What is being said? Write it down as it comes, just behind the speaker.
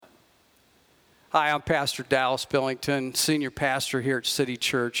Hi, I'm Pastor Dallas Billington, Senior Pastor here at City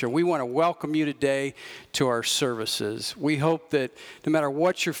Church, and we want to welcome you today to our services. We hope that no matter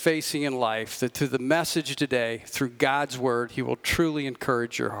what you're facing in life, that through the message today, through God's Word, He will truly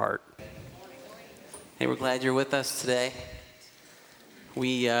encourage your heart. Hey, we're glad you're with us today.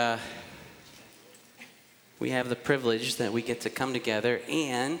 We have the privilege that we get to come together,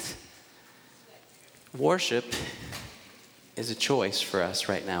 and worship is a choice for us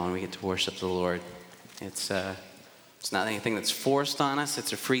right now when we get to worship the Lord. It's not anything that's forced on us.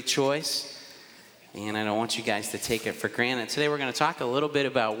 It's a free choice, and I don't want you guys to take it for granted. Today we're going to talk a little bit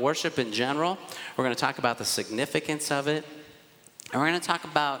about worship in general. We're going to talk about the significance of it, and we're going to talk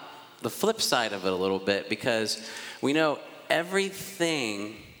about the flip side of it a little bit, because we know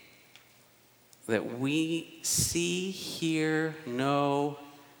everything that we see, hear, know,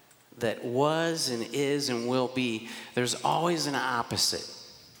 that was and is and will be, there's always an opposite.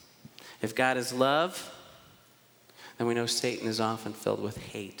 If God is love, then we know Satan is often filled with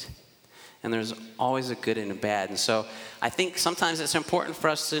hate. And there's always a good and a bad. And so I think sometimes it's important for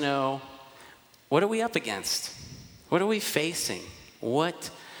us to know, what are we up against? What are we facing? What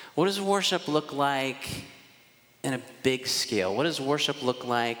does worship look like in a big scale? What does worship look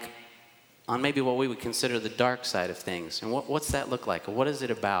like on maybe what we would consider the dark side of things? And what's that look like? What is it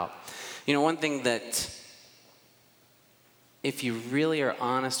about? You know, one thing that, if you really are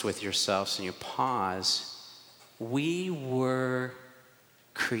honest with yourselves and you pause, we were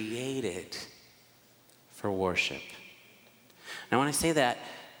created for worship. Now, when I say that,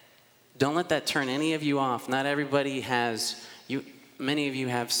 don't let that turn any of you off. Not everybody has, many of you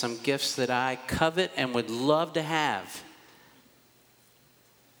have some gifts that I covet and would love to have,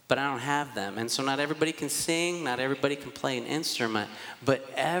 but I don't have them. And so not everybody can sing, not everybody can play an instrument, but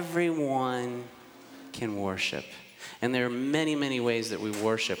everyone can worship. And there are many, many ways that we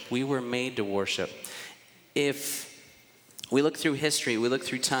worship. We were made to worship. If we look through history, we look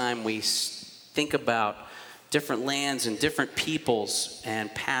through time, we think about different lands and different peoples,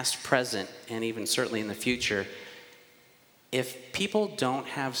 and past, present, and even certainly in the future. If people don't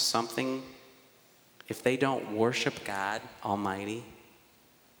have something, if they don't worship God Almighty,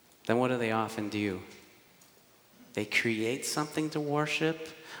 then what do they often do? They create something to worship,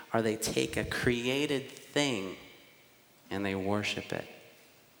 or they take a created thing and they worship it.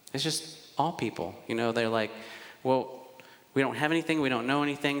 It's just all people. You know, they're like, well, we don't have anything, we don't know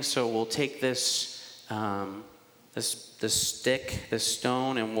anything, so we'll take this stick, this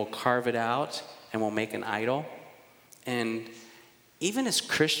stone, and we'll carve it out and we'll make an idol. And even as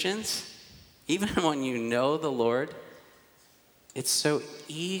Christians, even when you know the Lord, it's so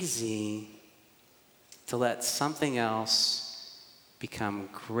easy to let something else become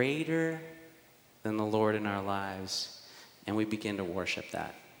greater than the Lord in our lives, and we begin to worship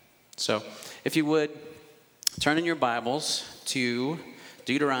that. So, if you would, turn in your Bibles to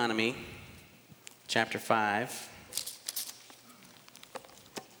Deuteronomy chapter 5.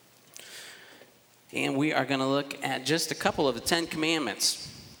 And we are going to look at just a couple of the Ten Commandments.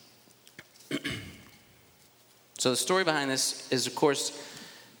 So the story behind this is, of course,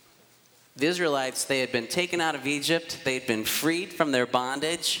 the Israelites, they had been taken out of Egypt. They had been freed from their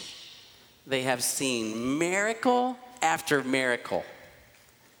bondage. They have seen miracle after miracle.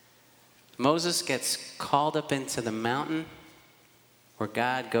 Moses gets called up into the mountain where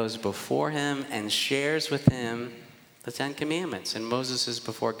God goes before him and shares with him the Ten Commandments. And Moses is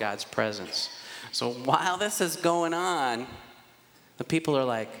before God's presence. So while this is going on, the people are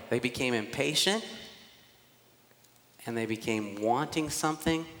like, they became impatient. And they became wanting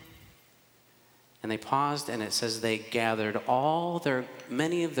something. And they paused, and it says they gathered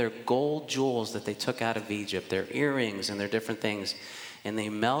many of their gold jewels that they took out of Egypt, their earrings and their different things, and they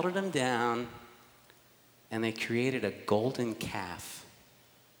melted them down, and they created a golden calf.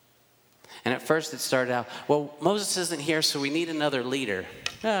 And at first it started out, well, Moses isn't here, so we need another leader.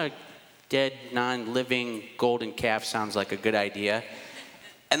 Dead, non-living golden calf sounds like a good idea.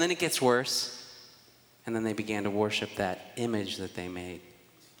 And then it gets worse. And then they began to worship that image that they made.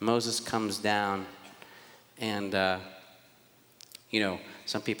 Moses comes down, and,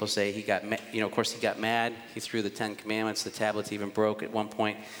 some people say he got, of course he got mad. He threw the Ten Commandments. The tablets even broke at one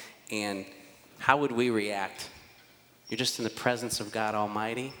point. And how would we react? You're just in the presence of God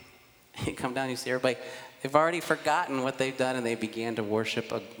Almighty. You come down, you see everybody, they've already forgotten what they've done, and they began to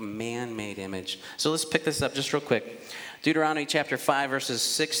worship a man-made image. So let's pick this up just real quick. Deuteronomy chapter 5, verses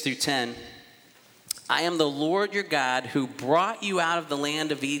 6 through 10. I am the Lord your God who brought you out of the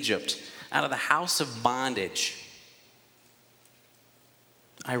land of Egypt, out of the house of bondage.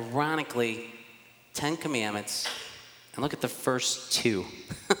 Ironically, 10 Commandments, and look at the first two.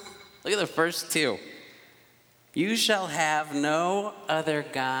 Look at the first two. You shall have no other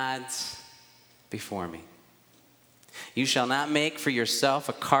gods before me. You shall not make for yourself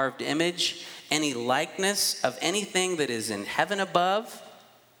a carved image, any likeness of anything that is in heaven above,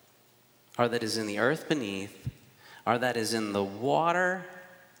 or that is in the earth beneath, or that is in the water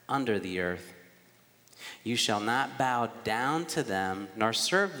under the earth. You shall not bow down to them, nor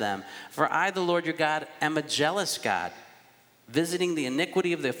serve them. For I, the Lord your God, am a jealous God, visiting the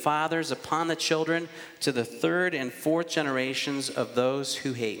iniquity of the fathers upon the children to the third and fourth generations of those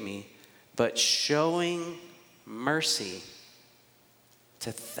who hate me, but showing mercy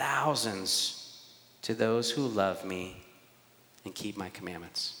to thousands, to those who love me and keep my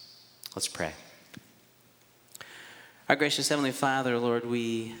commandments. Let's pray. Our gracious Heavenly Father, Lord,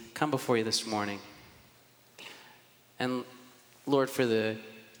 we come before you this morning. And Lord, for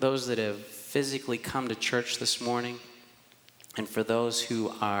those that have physically come to church this morning, and for those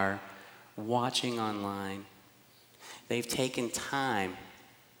who are watching online, they've taken time.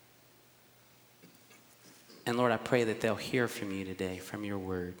 And Lord, I pray that they'll hear from you today, from your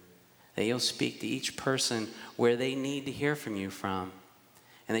word. That you'll speak to each person where they need to hear from you from.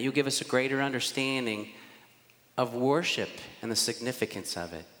 And that you'll give us a greater understanding of worship and the significance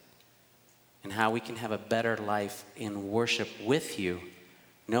of it. And how we can have a better life in worship with you,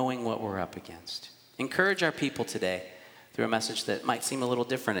 knowing what we're up against. Encourage our people today through a message that might seem a little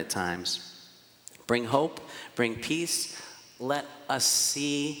different at times. Bring hope, bring peace. Let us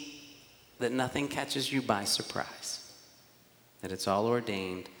see that nothing catches you by surprise. That it's all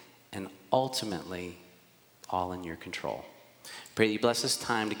ordained and ultimately all in your control. Pray that you bless this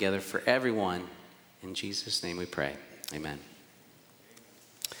time together for everyone. In Jesus' name we pray. Amen.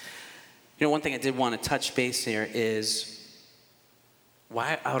 You know, one thing I did want to touch base here is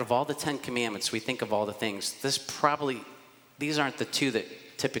why out of all the 10 commandments, we think of all the things, these aren't the two that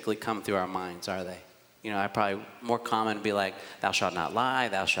typically come through our minds, are they? You know, I probably more common to be like, thou shalt not lie,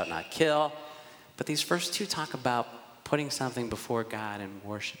 thou shalt not kill. But these first two talk about putting something before God and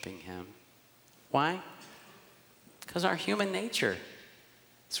worshiping him. Why? Because our human nature,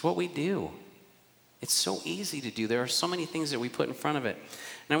 it's what we do. It's so easy to do. There are so many things that we put in front of it.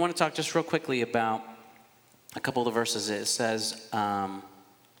 And I want to talk just real quickly about a couple of the verses. It says, God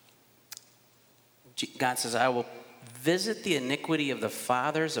says, I will visit the iniquity of the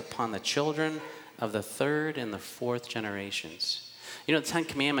fathers upon the children of the third and the fourth generations. You know, the 10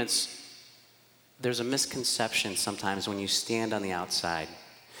 Commandments, there's a misconception sometimes when you stand on the outside.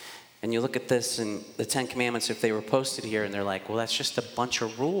 And you look at this and the 10 Commandments, if they were posted here, and they're like, well, that's just a bunch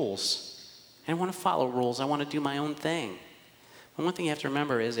of rules. I don't want to follow rules. I want to do my own thing. But one thing you have to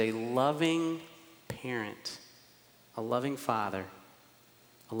remember is a loving parent, a loving father,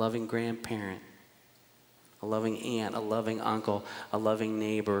 a loving grandparent, a loving aunt, a loving uncle, a loving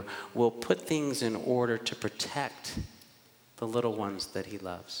neighbor will put things in order to protect the little ones that he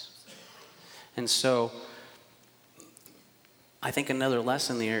loves. And so I think another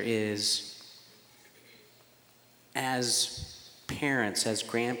lesson there is as parents, as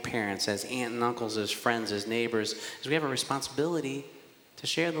grandparents, as aunt and uncles, as friends, as neighbors, is we have a responsibility to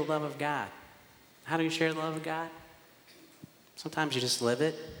share the love of God. How do you share the love of God? Sometimes you just live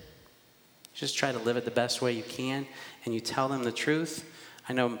it. You just try to live it the best way you can, and you tell them the truth.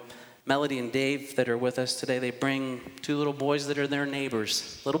 I know Melody and Dave that are with us today, they bring 2 little boys that are their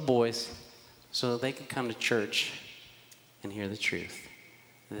neighbors, little boys, so they can come to church and hear the truth.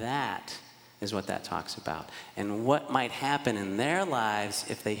 That is what that talks about. And what might happen in their lives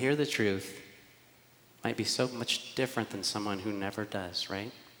if they hear the truth might be so much different than someone who never does,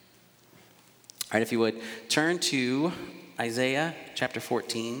 right? All right, if you would, turn to Isaiah chapter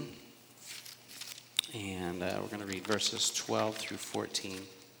 14. And we're going to read verses 12 through 14.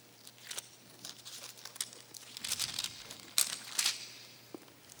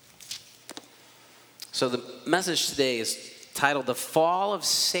 So the message today is titled The Fall of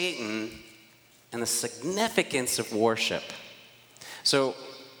Satan and the Significance of Worship. So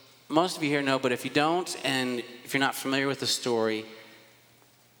most of you here know, but if you don't, and if you're not familiar with the story,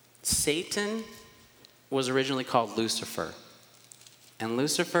 Satan was originally called Lucifer. And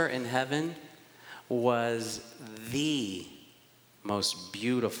Lucifer in heaven was the most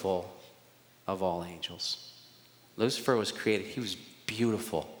beautiful of all angels. Lucifer was created. He was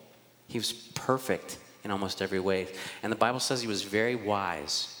beautiful. He was perfect in almost every way. And the Bible says he was very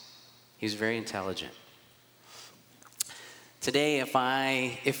wise. He was very intelligent. Today,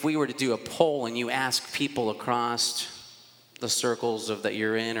 if we were to do a poll and you ask people across the circles that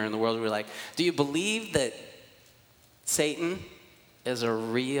you're in or in the world, we're like, do you believe that Satan is a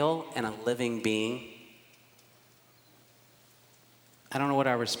real and a living being? I don't know what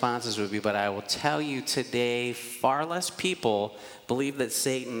our responses would be, but I will tell you today, far less people believe that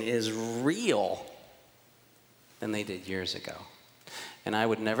Satan is real than they did years ago. And I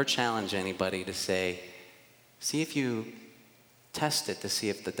would never challenge anybody to say, see if you test it to see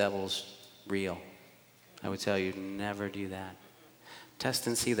if the devil's real. I would tell you, never do that. Test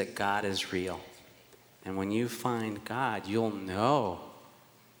and see that God is real. And when you find God, you'll know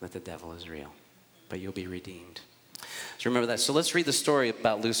that the devil is real, but you'll be redeemed. So remember that. So let's read the story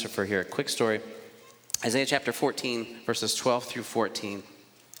about Lucifer here. A quick story. Isaiah chapter 14, verses 12 through 14.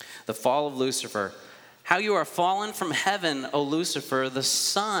 The fall of Lucifer. How you are fallen from heaven, O Lucifer, the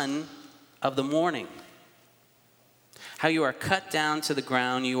son of the morning. How you are cut down to the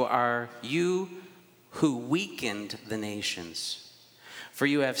ground, you who weakened the nations. For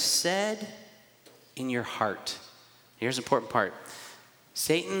you have said in your heart. Here's an important part.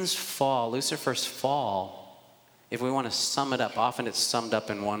 Satan's fall, Lucifer's fall, if we want to sum it up, often it's summed up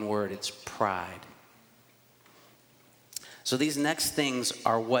in one word, it's pride. So these next things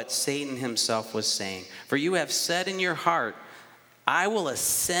are what Satan himself was saying. For you have said in your heart, I will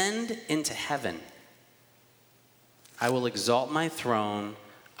ascend into heaven. I will exalt my throne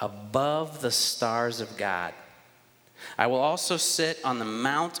above the stars of God. I will also sit on the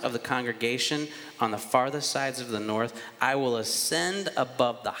mount of the congregation on the farthest sides of the north. I will ascend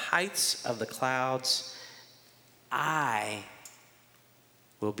above the heights of the clouds. I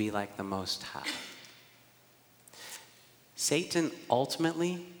will be like the Most High. Satan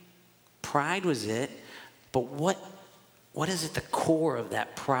ultimately, pride was it, but what is at the core of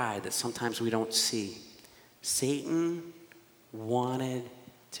that pride that sometimes we don't see? Satan wanted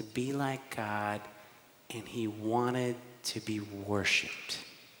to be like God, and he wanted to be worshiped.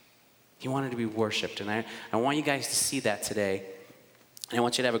 He wanted to be worshiped, and I want you guys to see that today, and I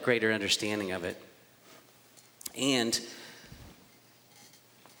want you to have a greater understanding of it. And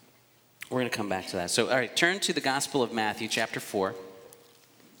we're going to come back to that. So, all right, turn to the Gospel of Matthew, chapter 4.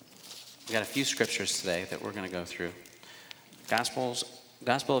 We've got a few scriptures today that we're going to go through. Gospel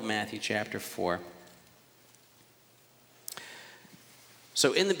of Matthew, chapter 4.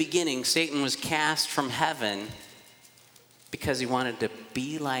 So in the beginning, Satan was cast from heaven because he wanted to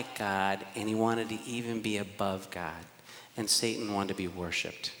be like God, and he wanted to even be above God. And Satan wanted to be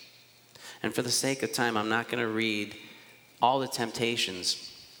worshiped. And for the sake of time, I'm not going to read all the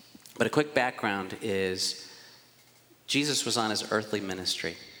temptations, but a quick background is Jesus was on his earthly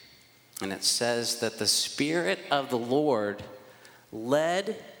ministry. And it says that the Spirit of the Lord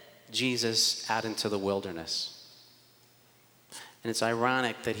led Jesus out into the wilderness. And it's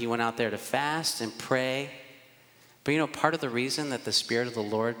ironic that he went out there to fast and pray. But you know, part of the reason that the Spirit of the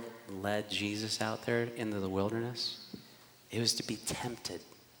Lord led Jesus out there into the wilderness, it was to be tempted.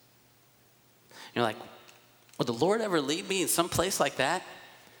 You're like, would the Lord ever lead me in some place like that?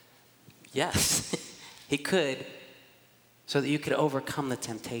 Yes, he could, so that you could overcome the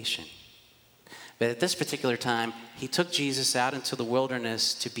temptation. But at this particular time, he took Jesus out into the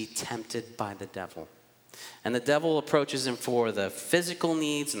wilderness to be tempted by the devil. And the devil approaches him for the physical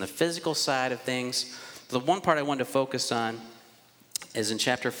needs and the physical side of things. The one part I wanted to focus on is in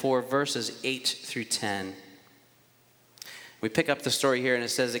chapter 4, verses 8 through 10. We pick up the story here, and it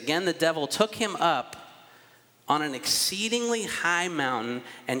says, again, the devil took him up on an exceedingly high mountain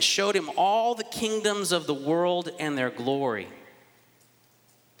and showed him all the kingdoms of the world and their glory.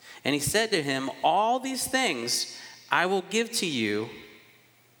 And he said to him, all these things I will give to you.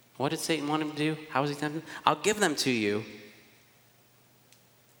 What did Satan want him to do? How was he tempted? I'll give them to you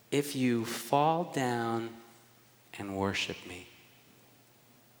if you fall down and worship me.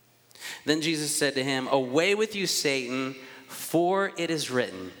 Then Jesus said to him, away with you, Satan, for it is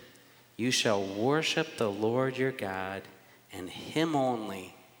written, you shall worship the Lord your God, and him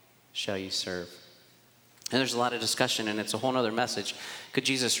only shall you serve. And there's a lot of discussion, and it's a whole other message. Could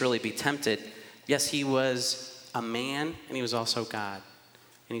Jesus really be tempted? Yes, he was a man, and he was also God.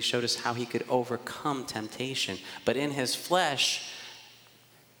 And he showed us how he could overcome temptation. But in his flesh,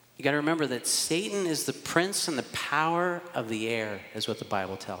 you got to remember that Satan is the prince and the power of the air, is what the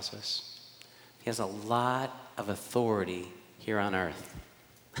Bible tells us. He has a lot of authority here on earth.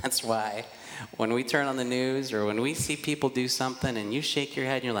 That's why when we turn on the news or when we see people do something and you shake your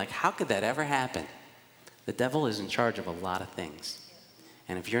head and you're like, how could that ever happen? The devil is in charge of a lot of things.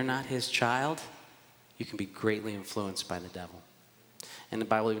 And if you're not his child, you can be greatly influenced by the devil. And the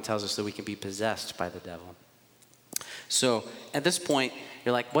Bible even tells us that we can be possessed by the devil. So at this point,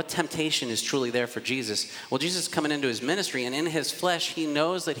 you're like, what temptation is truly there for Jesus? Well, Jesus is coming into his ministry, and in his flesh, he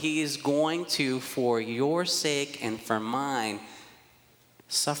knows that he is going to, for your sake and for mine,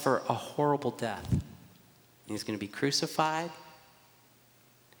 suffer a horrible death. And he's going to be crucified,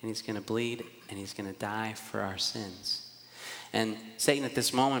 and he's going to bleed, and he's going to die for our sins. And Satan at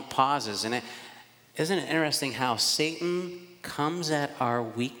this moment pauses. And isn't it interesting how Satan comes at our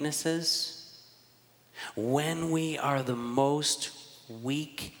weaknesses when we are the most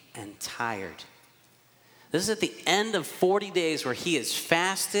weak and tired? This is at the end of 40 days where he is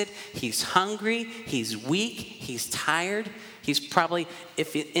fasted, he's hungry, he's weak, he's tired. He's probably,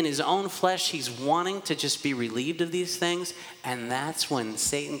 if in his own flesh, he's wanting to just be relieved of these things. And that's when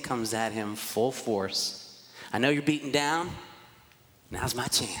Satan comes at him full force. I know you're beaten down. Now's my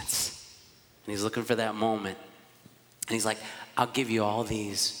chance. And he's looking for that moment. And he's like, I'll give you all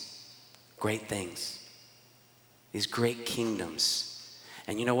these great things, these great kingdoms.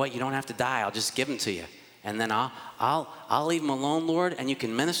 And you know what? You don't have to die. I'll just give them to you. And then I'll leave them alone, Lord, and you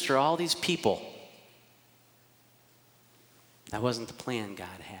can minister all these people. That wasn't the plan God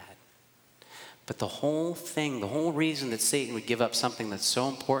had. But the whole thing, the whole reason that Satan would give up something that's so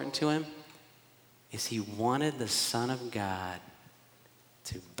important to him is he wanted the Son of God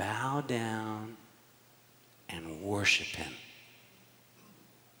to bow down and worship him.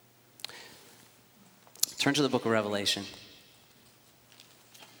 Turn to the book of Revelation.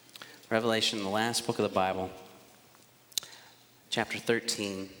 Revelation, the last book of the Bible, chapter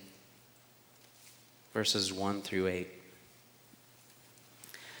 13, verses 1 through 8.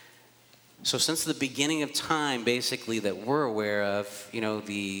 So since the beginning of time, basically, that we're aware of,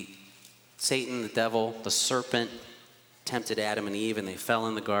 the Satan, the devil, the serpent tempted Adam and Eve, and they fell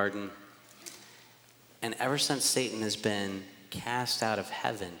in the garden. And ever since Satan has been cast out of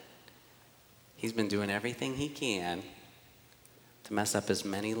heaven, he's been doing everything he can to mess up as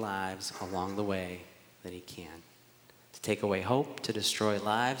many lives along the way that he can. To take away hope, to destroy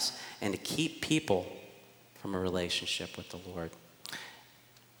lives, and to keep people from a relationship with the Lord.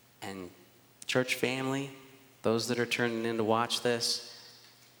 And church family, those that are turning in to watch this,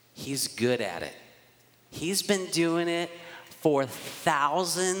 he's good at it. He's been doing it for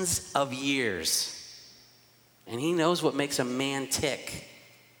thousands of years. And he knows what makes a man tick.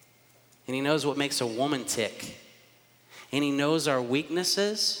 And he knows what makes a woman tick. And he knows our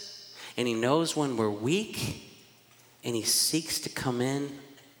weaknesses. And he knows when we're weak. And he seeks to come in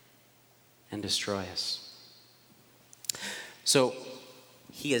and destroy us. So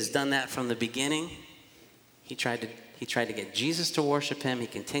he has done that from the beginning. He tried to get Jesus to worship him. He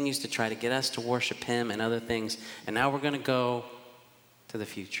continues to try to get us to worship him and other things. And now we're going to go to the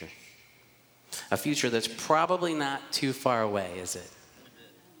future. A future that's probably not too far away, is it?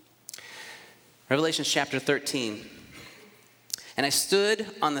 Revelation chapter 13. And I stood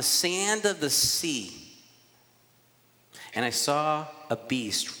on the sand of the sea, and I saw a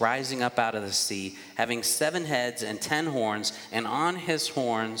beast rising up out of the sea, having 7 heads and 10 horns, and on his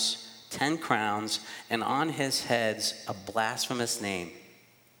horns 10 crowns, and on his heads a blasphemous name.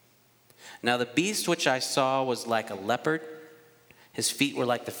 Now the beast which I saw was like a leopard. His feet were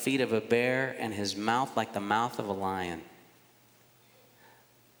like the feet of a bear, and his mouth like the mouth of a lion.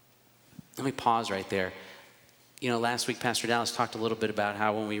 Let me pause right there. Last week Pastor Dallas talked a little bit about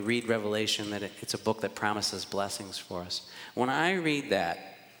how when we read Revelation that it's a book that promises blessings for us. When I read that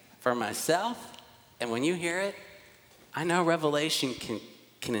for myself, and when you hear it, I know Revelation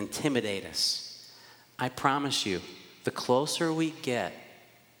can intimidate us. I promise you, the closer we get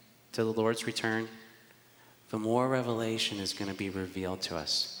to the Lord's return, the more revelation is going to be revealed to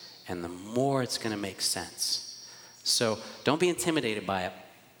us, and the more it's going to make sense. So don't be intimidated by it.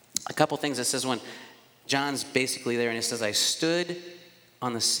 A couple things it says when John's basically there, and it says, I stood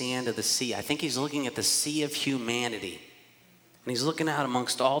on the sand of the sea. I think he's looking at the sea of humanity. And he's looking out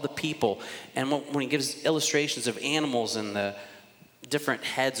amongst all the people. And when he gives illustrations of animals and the different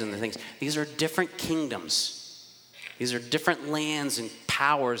heads and the things, these are different kingdoms. These are different lands and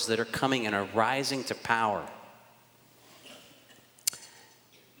powers that are coming and are rising to power.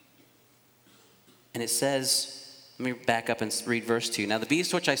 And it says, let me back up and read verse 2. Now the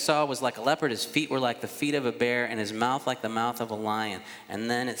beast which I saw was like a leopard. His feet were like the feet of a bear, and his mouth like the mouth of a lion. And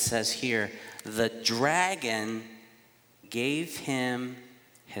then it says here, the dragon gave him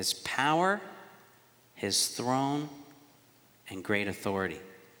his power, his throne, and great authority.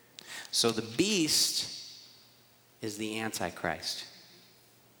 So the beast is the Antichrist.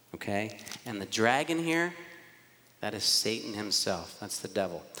 Okay? And the dragon here, that is Satan himself. That's the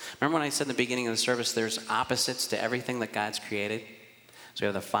devil. Remember when I said in the beginning of the service, there's opposites to everything that God's created? So we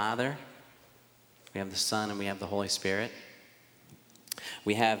have the Father, we have the Son, and we have the Holy Spirit.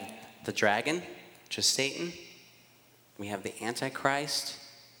 We have the dragon, which is Satan. We have the Antichrist.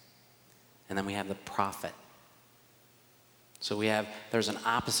 And then we have the prophet. So there's an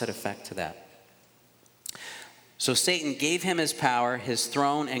opposite effect to that. So Satan gave him his power, his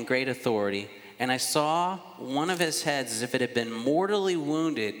throne, and great authority. And I saw one of his heads as if it had been mortally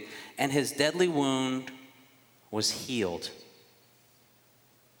wounded, and his deadly wound was healed.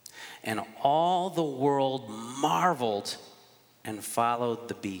 And all the world marveled and followed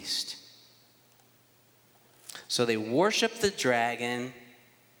the beast. So they worshiped the dragon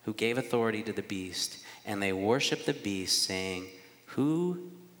who gave authority to the beast, and they worshiped the beast, saying,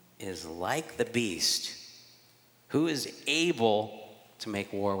 "Who is like the beast? Who is able to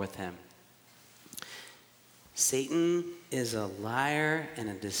make war with him?" Satan is a liar and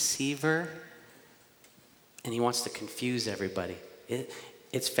a deceiver, and he wants to confuse everybody.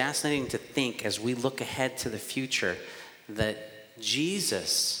 It's fascinating to think as we look ahead to the future that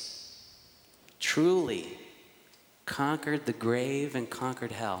Jesus truly conquered the grave and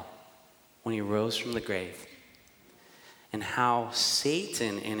conquered hell when he rose from the grave. And how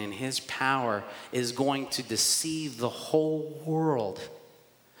Satan and in his power is going to deceive the whole world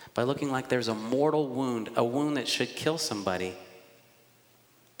by looking like there's a mortal wound, a wound that should kill somebody,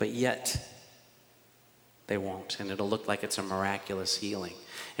 but yet they won't, and it'll look like it's a miraculous healing.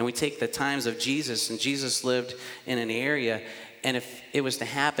 And we take the times of Jesus, and Jesus lived in an area, and if it was to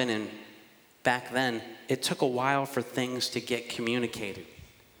happen, and back then, it took a while for things to get communicated.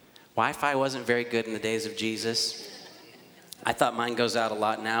 Wi-Fi wasn't very good in the days of Jesus. I thought mine goes out a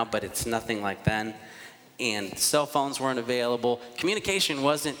lot now, but it's nothing like then. And cell phones weren't available. Communication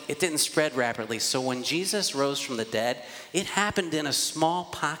it didn't spread rapidly. So when Jesus rose from the dead, it happened in a small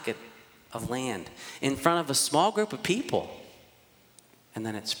pocket of land in front of a small group of people. And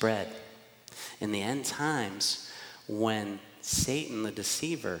then it spread. In the end times, when Satan, the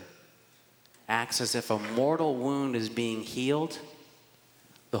deceiver, acts as if a mortal wound is being healed,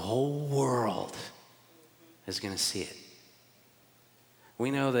 the whole world is going to see it. We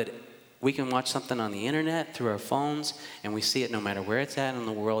know that we can watch something on the internet through our phones, and we see it no matter where it's at in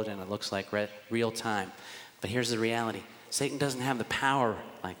the world, and it looks like real time. But here's the reality. Satan doesn't have the power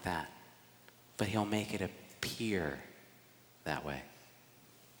like that, but he'll make it appear that way.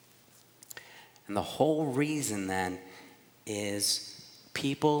 And the whole reason then is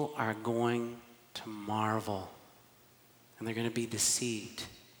people are going to marvel, and they're going to be deceived.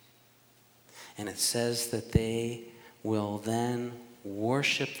 And it says that they will then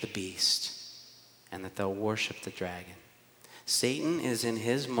worship the beast, and that they'll worship the dragon. Satan is in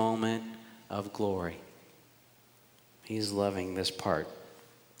his moment of glory. He's loving this part.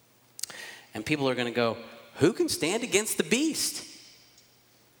 And people are going to go, "Who can stand against the beast?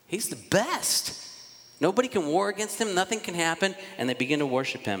 He's the best. Nobody can war against him. Nothing can happen." And they begin to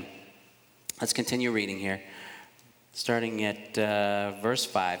worship him. Let's continue reading here. Starting at verse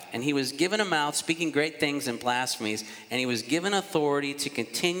 5. And he was given a mouth speaking great things and blasphemies, and he was given authority to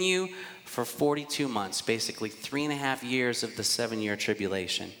continue for 42 months, basically 3.5 years of the 7-year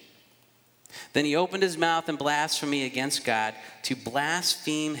tribulation. Then he opened his mouth in blasphemy against God to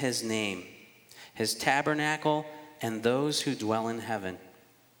blaspheme his name, his tabernacle, and those who dwell in heaven.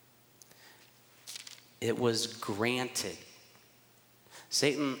 It was granted.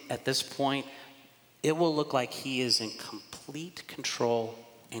 Satan, at this point, it will look like he is in complete control,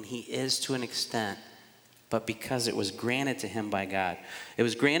 and he is to an extent, but because it was granted to him by God. It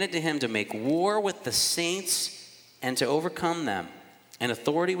was granted to him to make war with the saints and to overcome them. And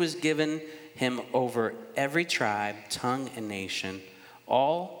authority was given him over every tribe, tongue, and nation.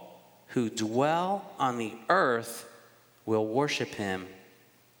 All who dwell on the earth will worship him,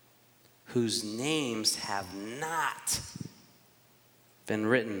 whose names have not been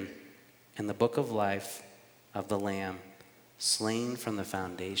written in the book of life of the Lamb, slain from the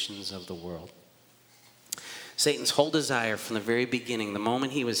foundations of the world. Satan's whole desire from the very beginning, the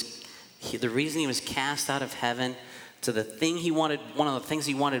moment the reason he was cast out of heaven, to the thing he wanted, one of the things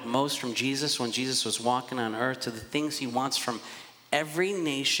he wanted most from Jesus when Jesus was walking on earth, to the things he wants from every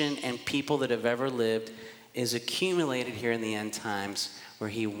nation and people that have ever lived, is accumulated here in the end times, where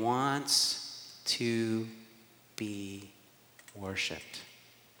he wants to be worshiped.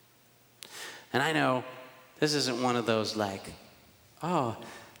 And I know this isn't one of those like, "Oh,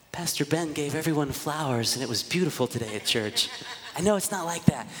 Pastor Ben gave everyone flowers and it was beautiful today at church." I know it's not like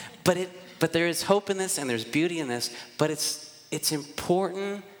that, but there is hope in this and there's beauty in this. But it's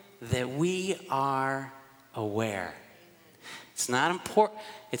important that we are aware. It's not important.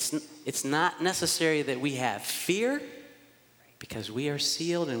 It's not necessary that we have fear, because we are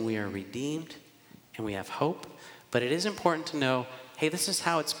sealed and we are redeemed and we have hope. But it is important to know, hey, this is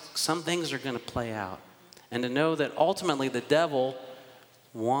how some things are going to play out. And to know that ultimately the devil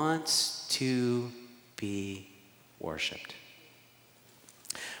wants to be worshiped.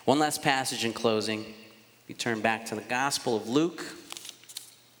 One last passage in closing. You turn back to the Gospel of Luke.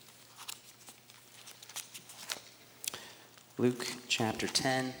 Luke chapter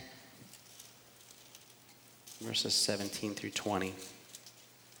 10, verses 17 through 20.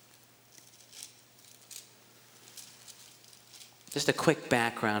 Just a quick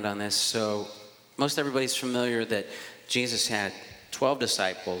background on this. So most everybody's familiar that Jesus had 12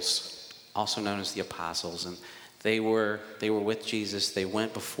 disciples, also known as the apostles, and they were with Jesus. They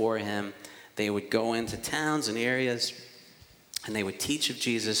went before him. They would go into towns and areas, and they would teach of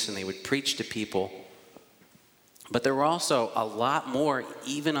Jesus, and they would preach to people. But there were also a lot more,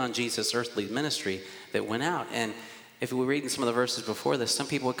 even on Jesus' earthly ministry, that went out. And if we were reading some of the verses before this, some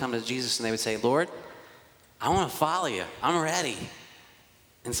people would come to Jesus and they would say, Lord, I want to follow you. I'm ready.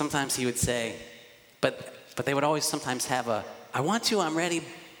 And sometimes he would say, but they would always sometimes have I want to, I'm ready,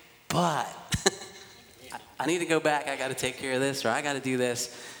 but I need to go back. I got to take care of this, or I got to do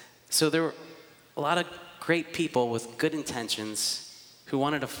this. So there were a lot of great people with good intentions who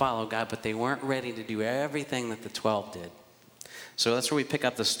wanted to follow God, but they weren't ready to do everything that the 12 did. So that's where we pick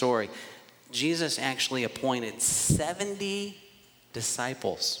up the story. Jesus actually appointed 70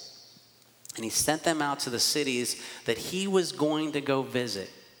 disciples. And he sent them out to the cities that he was going to go visit.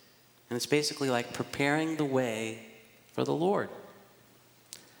 And it's basically like preparing the way for the Lord.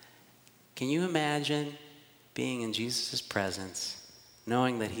 Can you imagine being in Jesus' presence,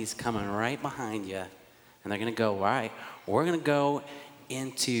 knowing that he's coming right behind you, and they're going to go, all right, we're going to go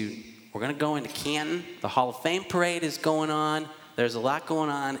into Canton. The Hall of Fame parade is going on. There's a lot going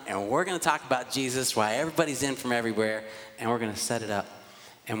on, and we're going to talk about Jesus while everybody's in from everywhere, and we're going to set it up.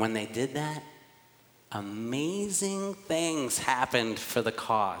 And when they did that, amazing things happened for the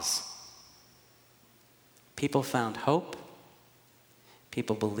cause. People found hope.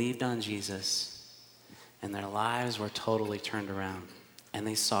 People believed on Jesus. And their lives were totally turned around. And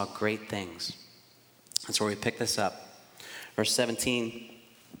they saw great things. That's where we pick this up. Verse 17.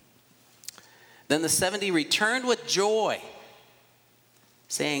 Then the 70 returned with joy,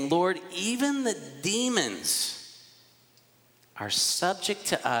 saying, Lord, even the demons are subject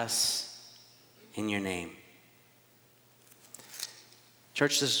to us in your name.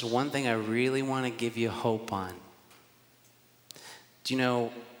 Church, this is one thing I really want to give you hope on. Do you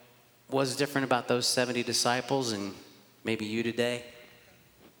know what's different about those 70 disciples and maybe you today?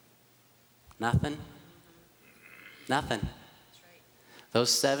 Nothing? Nothing. Those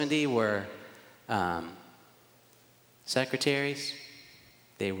 70 were secretaries.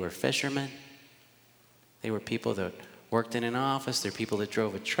 They were fishermen. They were people that worked in an office. They're people that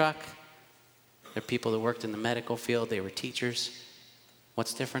drove a truck. They're people that worked in the medical field. They were teachers.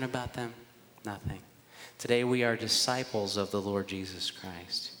 What's different about them? Nothing. Today we are disciples of the Lord Jesus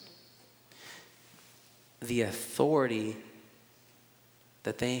Christ. The authority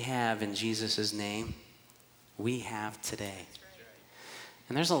that they have in Jesus' name, we have today.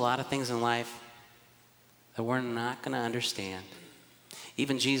 And there's a lot of things in life that we're not going to understand.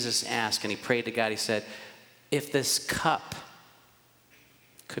 Even Jesus asked, and he prayed to God, he said, if this cup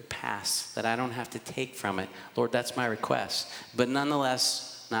could pass, that I don't have to take from it, Lord, that's my request. But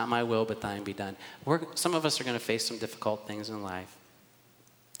nonetheless, not my will, but thine be done. Some of us are going to face some difficult things in life.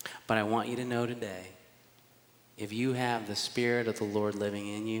 But I want you to know today, if you have the Spirit of the Lord living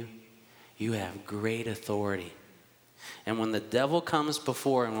in you, you have great authority. And when the devil comes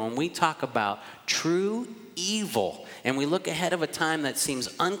before, and when we talk about true evil, and we look ahead of a time that seems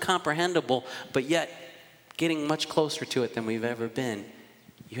uncomprehendable, but yet getting much closer to it than we've ever been,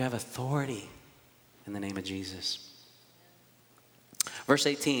 you have authority in the name of Jesus. Verse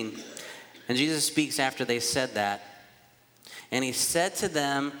 18, and Jesus speaks after they said that, and he said to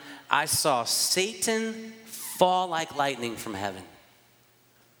them, I saw Satan fall like lightning from heaven.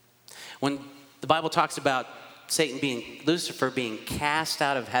 When the Bible talks about Lucifer being cast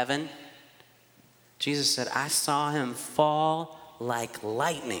out of heaven, Jesus said, I saw him fall like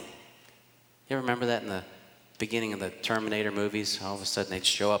lightning. You ever remember that in the beginning of the Terminator movies? All of a sudden they'd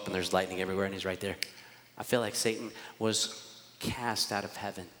show up and there's lightning everywhere and he's right there. I feel like Satan was cast out of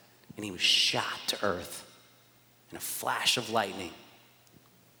heaven and he was shot to earth in a flash of lightning.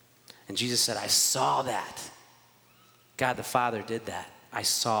 And Jesus said, I saw that. God the Father did that. I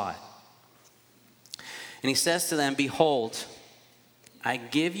saw it. And he says to them, behold, I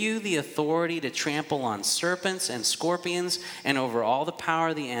give you the authority to trample on serpents and scorpions and over all the power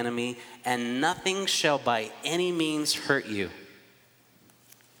of the enemy, and nothing shall by any means hurt you.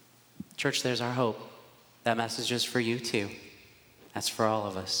 Church, there's our hope. That message is for you too. That's for all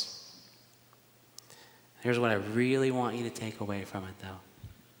of us. Here's what I really want you to take away from it, though.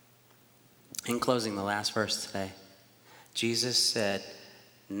 In closing, the last verse today, Jesus said,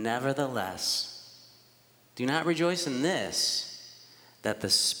 nevertheless, Do not rejoice in this, that the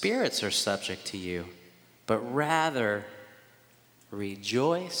spirits are subject to you, but rather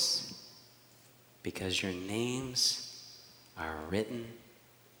rejoice because your names are written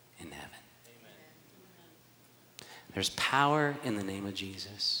in heaven. There's power in the name of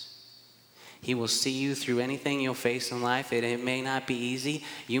Jesus. He will see you through anything you'll face in life. It may not be easy.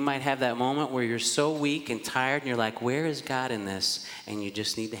 You might have that moment where you're so weak and tired and you're like, where is God in this? And you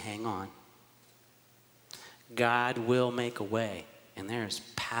just need to hang on. God will make a way, and there is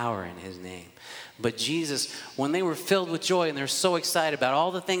power in his name. But Jesus, when they were filled with joy and they're so excited about all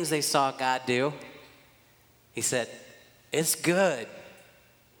the things they saw God do, he said, it's good.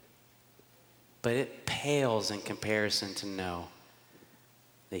 But it pales in comparison to know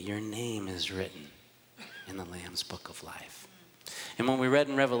that your name is written in the Lamb's Book of Life. And when we read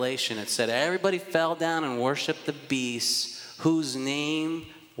in Revelation, it said everybody fell down and worshiped the beast whose name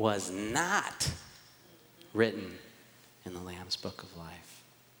was not written in the Lamb's Book of Life.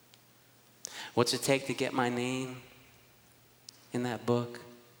 What's it take to get my name in that book?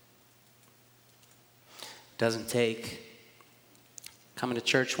 Doesn't take. Coming to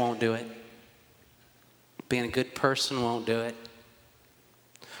church won't do it. Being a good person won't do it.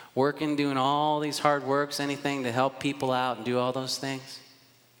 Working, doing all these hard works, anything to help people out and do all those things.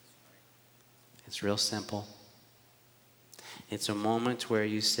 It's real simple. It's a moment where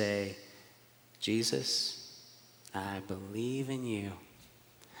you say, Jesus, I believe in you.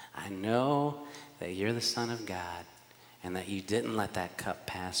 I know that you're the Son of God and that you didn't let that cup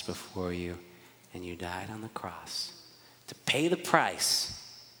pass before you, and you died on the cross to pay the price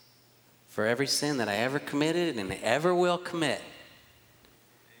for every sin that I ever committed and ever will commit.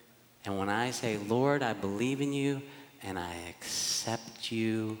 And when I say, Lord, I believe in you and I accept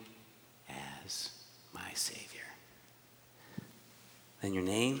you as my Savior, then your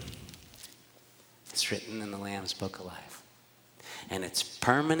name is written in the Lamb's Book of Life. And it's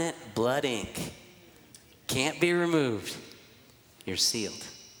permanent blood ink. Can't be removed. You're sealed.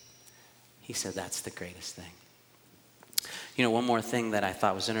 He said that's the greatest thing. You know, one more thing that I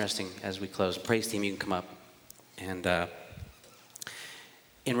thought was interesting as we close. Praise team, you can come up. And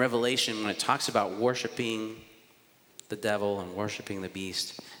in Revelation, when it talks about worshiping the devil and worshiping the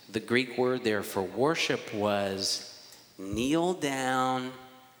beast, the Greek word there for worship was kneel down,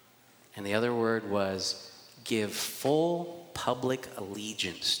 and the other word was give full public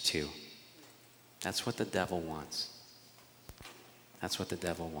allegiance to. That's what the devil wants. That's what the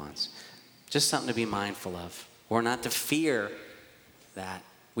devil wants. Just something to be mindful of. We're not to fear that.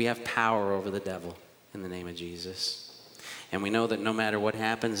 We have power over the devil in the name of Jesus. And we know that no matter what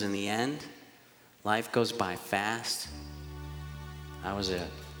happens in the end, life goes by fast. I was a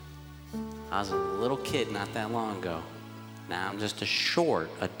little kid not that long ago. Now I'm just a short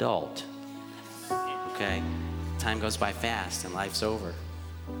adult. Okay? Time goes by fast and life's over.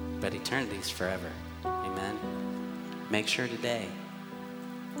 But eternity's forever. Amen? Make sure today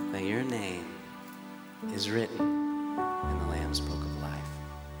that your name is written in the Lamb's Book of Life.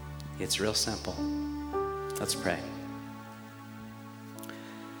 It's real simple. Let's pray.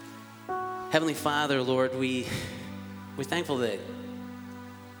 Heavenly Father, Lord, we're thankful that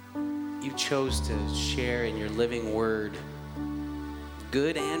you chose to share in your living word,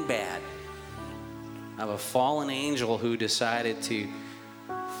 good and bad, of a fallen angel who decided to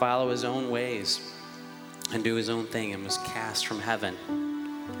follow his own ways and do his own thing and was cast from heaven.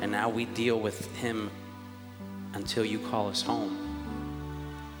 And now we deal with him until you call us home.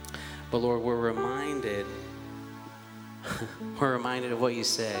 But Lord, we're reminded of what you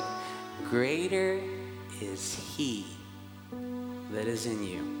said. Greater is he that is in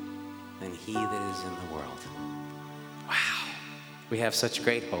you than he that is in the world. Wow. We have such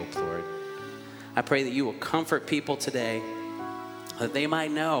great hope, Lord. I pray that you will comfort people today, that they might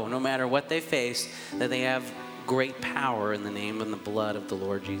know, no matter what they face, that they have great power in the name and the blood of the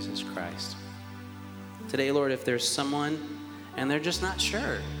Lord Jesus Christ. Today, Lord, if there's someone and they're just not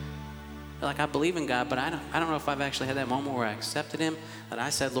sure, they're like, I believe in God, but I don't know if I've actually had that moment where I accepted him, that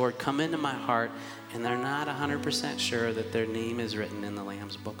I said, Lord, come into my heart, and they're not 100% sure that their name is written in the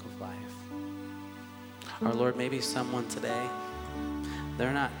Lamb's Book of Life. Or Lord, maybe someone today,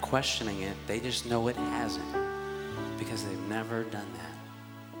 they're not questioning it, they just know it hasn't, because they've never done that.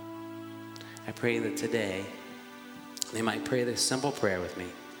 I pray that today, they might pray this simple prayer with me,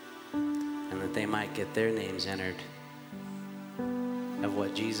 and that they might get their names entered of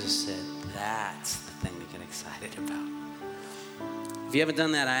what Jesus said. That's the thing to get excited about. If you haven't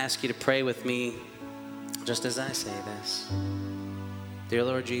done that, I ask you to pray with me just as I say this. Dear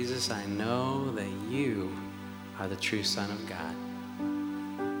Lord Jesus, I know that you are the true Son of God.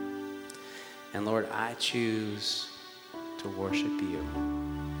 And And Lord, I choose to worship you.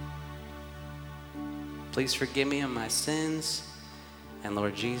 Please forgive me of my sins. And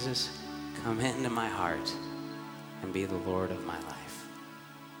Lord Jesus, come into my heart and be the Lord of my life.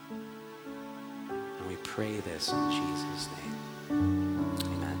 And we pray this in Jesus' name.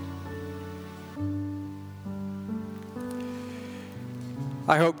 Amen.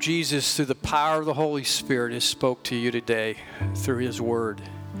 I hope Jesus, through the power of the Holy Spirit, has spoke to you today through his word.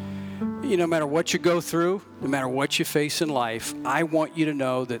 No matter what you go through, no matter what you face in life, I want you to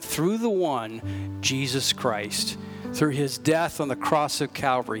know that through the one, Jesus Christ, through his death on the cross of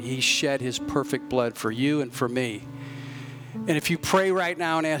Calvary, he shed his perfect blood for you and for me. And if you pray right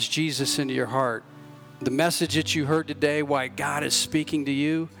now and ask Jesus into your heart, the message that you heard today, why God is speaking to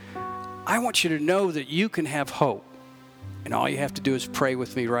you, I want you to know that you can have hope. And all you have to do is pray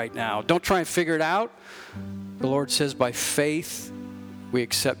with me right now. Don't try and figure it out. The Lord says by faith, we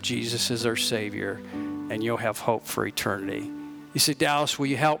accept Jesus as our Savior, and you'll have hope for eternity. You say, Dallas, will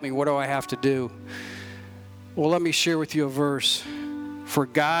you help me? What do I have to do? Well, let me share with you a verse. For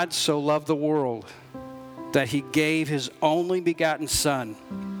God so loved the world that he gave his only begotten Son,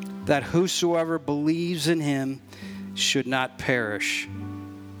 that whosoever believes in him should not perish,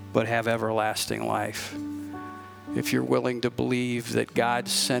 but have everlasting life. If you're willing to believe that God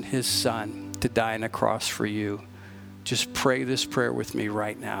sent his Son to die on the cross for you, just pray this prayer with me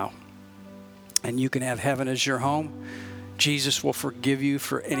right now. And you can have heaven as your home. Jesus will forgive you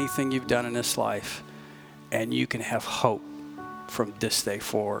for anything you've done in this life. And you can have hope from this day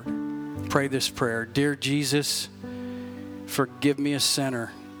forward. Pray this prayer. Dear Jesus, forgive me a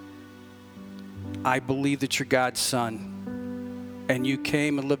sinner. I believe that you're God's Son. And you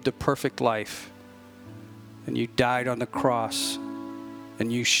came and lived a perfect life. And you died on the cross.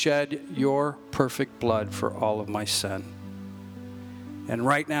 And you shed your perfect blood for all of my sin. And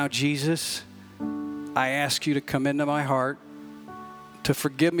right now, Jesus, I ask you to come into my heart, to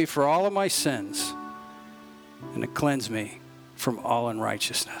forgive me for all of my sins, and to cleanse me from all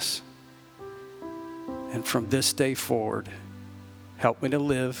unrighteousness. And from this day forward, help me to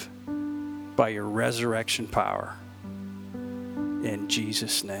live by your resurrection power. In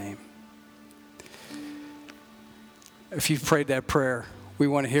Jesus' name. If you've prayed that prayer, we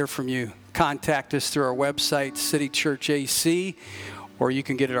want to hear from you. Contact us through our website, City Church AC, or you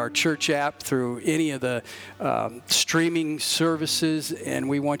can get it our church app through any of the streaming services, and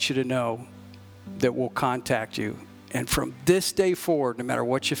we want you to know that we'll contact you. And from this day forward, no matter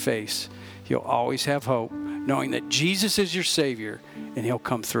what you face, you'll always have hope, knowing that Jesus is your Savior, and he'll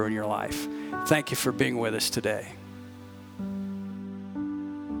come through in your life. Thank you for being with us today.